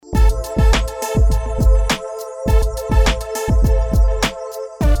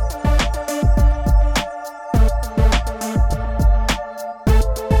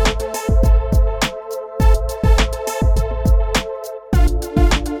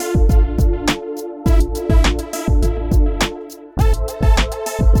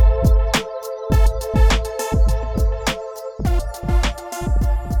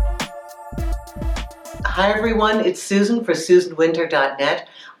everyone, it's Susan for SusanWinter.net.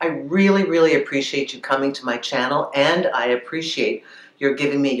 I really appreciate you coming to my channel, and I appreciate your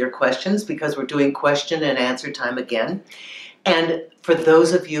giving me your questions because we're doing question and answer time again. And for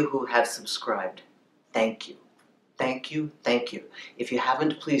those of you who have subscribed, thank you. Thank you, thank you. If you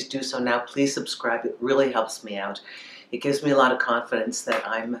haven't, please do so now. Please subscribe. It really helps me out. It gives me a lot of confidence that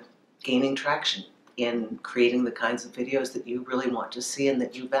I'm gaining traction in creating the kinds of videos that you really want to see and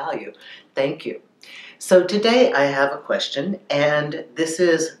that you value. Thank you. So today I have a question, and this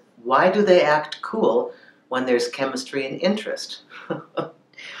is, why do they act cool when there's chemistry and interest?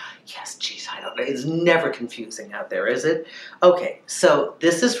 Yes, geez, I don't know. It's never confusing out there, is it? Okay, so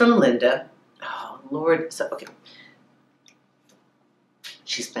this is from Linda. Oh, Lord. So, okay.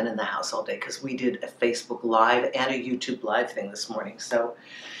 She's been in the house all day because we did a Facebook Live and a YouTube Live thing this morning. So,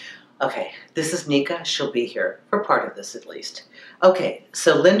 okay, this is Nika. She'll be here for part of this at least. Okay,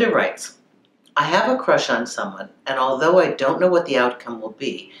 so Linda writes, I have a crush on someone, and although I don't know what the outcome will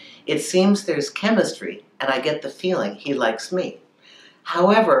be, it seems there's chemistry, and I get the feeling he likes me.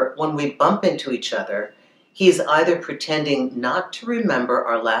 However, when we bump into each other, he's either pretending not to remember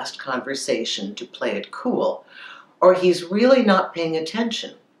our last conversation to play it cool, or he's really not paying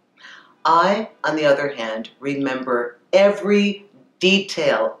attention. I, on the other hand, remember every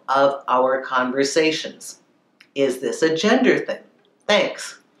detail of our conversations. Is this a gender thing?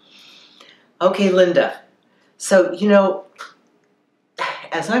 Thanks. Okay, Linda. So, you know,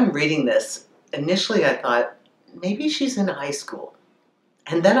 as I'm reading this, initially I thought, maybe she's in high school.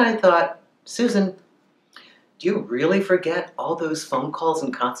 And then I thought, Susan, do you really forget all those phone calls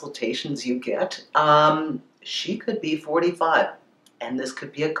and consultations you get? She could be 45, and this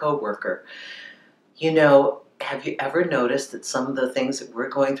could be a coworker. You know, have you ever noticed that some of the things that we're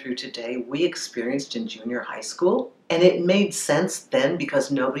going through today, we experienced in junior high school? And it made sense then because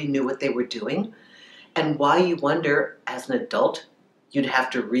nobody knew what they were doing. And why you wonder, as an adult, you'd have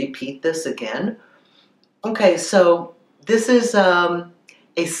to repeat this again? Okay, so this is a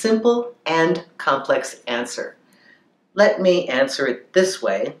simple and complex answer. Let me answer it this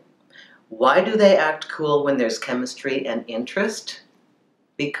way. Why do they act cool when there's chemistry and interest?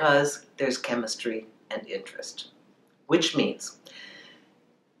 Because there's chemistry and interest, which means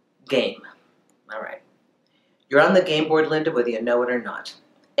game. All right. You're on the game board, Linda, whether you know it or not.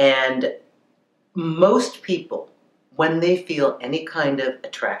 And most people, when they feel any kind of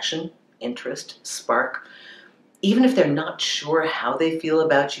attraction, interest, spark, even if they're not sure how they feel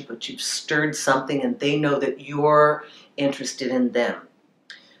about you, but you've stirred something and they know that you're interested in them.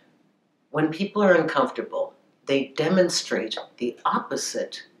 When people are uncomfortable, they demonstrate the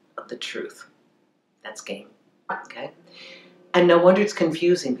opposite of the truth. That's game, okay? And no wonder it's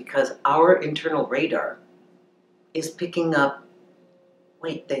confusing because our internal radar is picking up,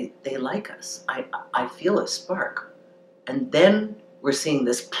 wait, they like us. I feel a spark. And then we're seeing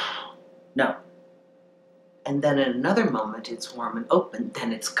this, no. And then in another moment, it's warm and open,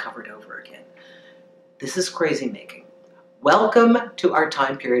 then it's covered over again. This is crazy making. Welcome to our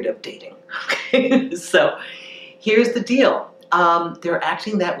time period of dating. Okay? So here's the deal. They're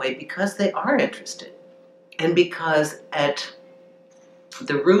acting that way because they are interested. And because at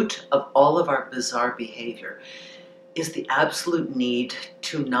the root of all of our bizarre behavior is the absolute need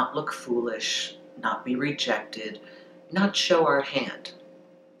to not look foolish, not be rejected, not show our hand.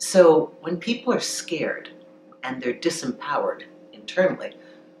 So when people are scared and they're disempowered internally,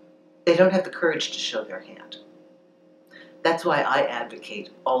 they don't have the courage to show their hand. That's why I advocate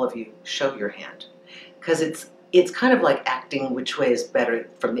all of you show your hand, because it's kind of like acting which way is better,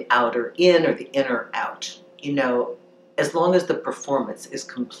 from the outer in or the inner out. You know, as long as the performance is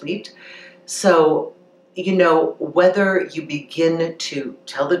complete. So, you know, whether you begin to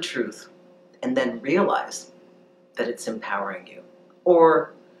tell the truth and then realize that it's empowering you,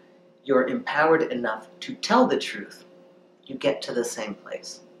 or you're empowered enough to tell the truth, you get to the same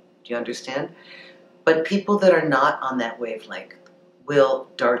place. Do you understand? But people that are not on that wavelength will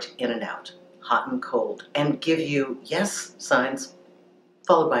dart in and out, hot and cold, and give you yes signs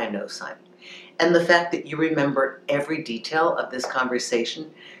followed by a no sign. And the fact that you remember every detail of this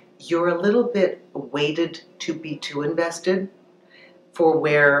conversation, you're a little bit weighted to be too invested for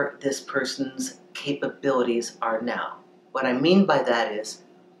where this person's capabilities are now. What I mean by that is,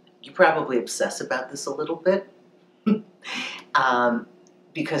 you probably obsess about this a little bit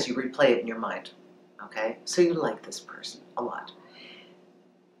because you replay it in your mind, okay? So you like this person a lot.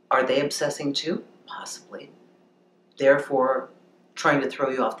 Are they obsessing too? Possibly. Therefore, trying to throw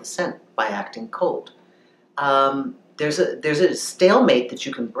you off the scent by acting cold. There's a stalemate that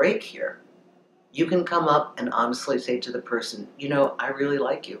you can break here. You can come up and honestly say to the person, you know, I really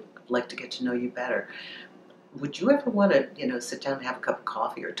like you. I'd like to get to know you better. would you ever want to, sit down and have a cup of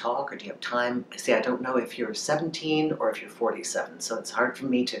coffee or talk, or do you have time? See, I don't know if you're 17 or if you're 47, so it's hard for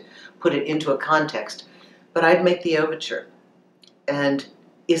me to put it into a context, but I'd make the overture. And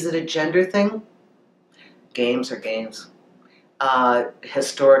is it a gender thing? Games are games.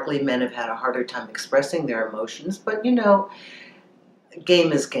 Historically, men have had a harder time expressing their emotions, but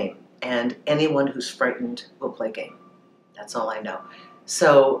game is game, and anyone who's frightened will play game. That's all I know.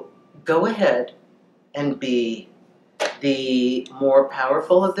 So go ahead and be the more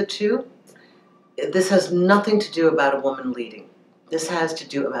powerful of the two. This has nothing to do about a woman leading. This has to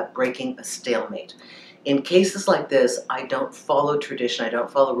do about breaking a stalemate. In cases like this, I don't follow tradition, I don't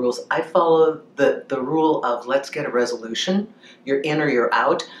follow rules. I follow the rule of let's get a resolution. You're in or you're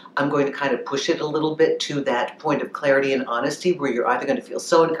out. I'm going to kind of push it a little bit to that point of clarity and honesty where you're either going to feel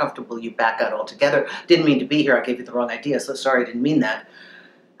so uncomfortable you back out altogether. Didn't mean to be here, I gave you the wrong idea, so sorry, I didn't mean that.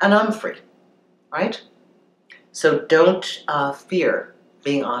 And I'm free, right? So don't fear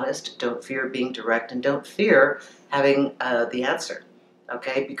being honest, don't fear being direct, and don't fear having the answer,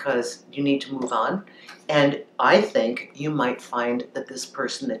 okay? Because you need to move on. And I think you might find that this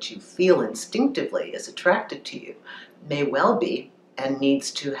person that you feel instinctively is attracted to you may well be and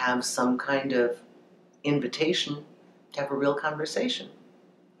needs to have some kind of invitation to have a real conversation.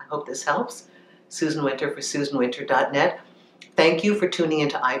 I hope this helps. Susan Winter for SusanWinter.net. Thank you for tuning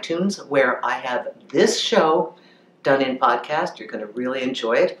into iTunes, where I have this show done in podcast. You're going to really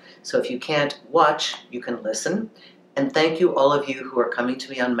enjoy it. So if you can't watch, you can listen. And thank you, all of you who are coming to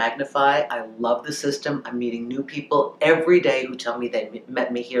me on Magnify. I love the system. I'm meeting new people every day who tell me they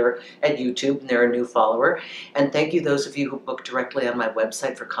met me here at YouTube and they're a new follower. And thank you, those of you who book directly on my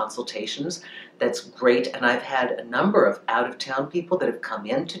website for consultations. That's great. And I've had a number of out-of-town people that have come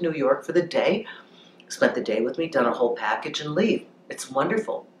into New York for the day, spent the day with me, done a whole package, and leave. It's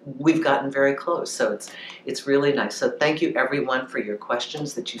wonderful. We've gotten very close, so it's really nice. So thank you, everyone, for your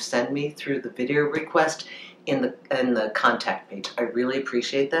questions that you send me through the video request in the contact page. I really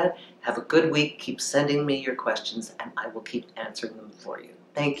appreciate that. Have a good week. Keep sending me your questions, and I will keep answering them for you.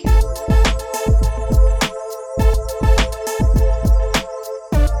 Thank you.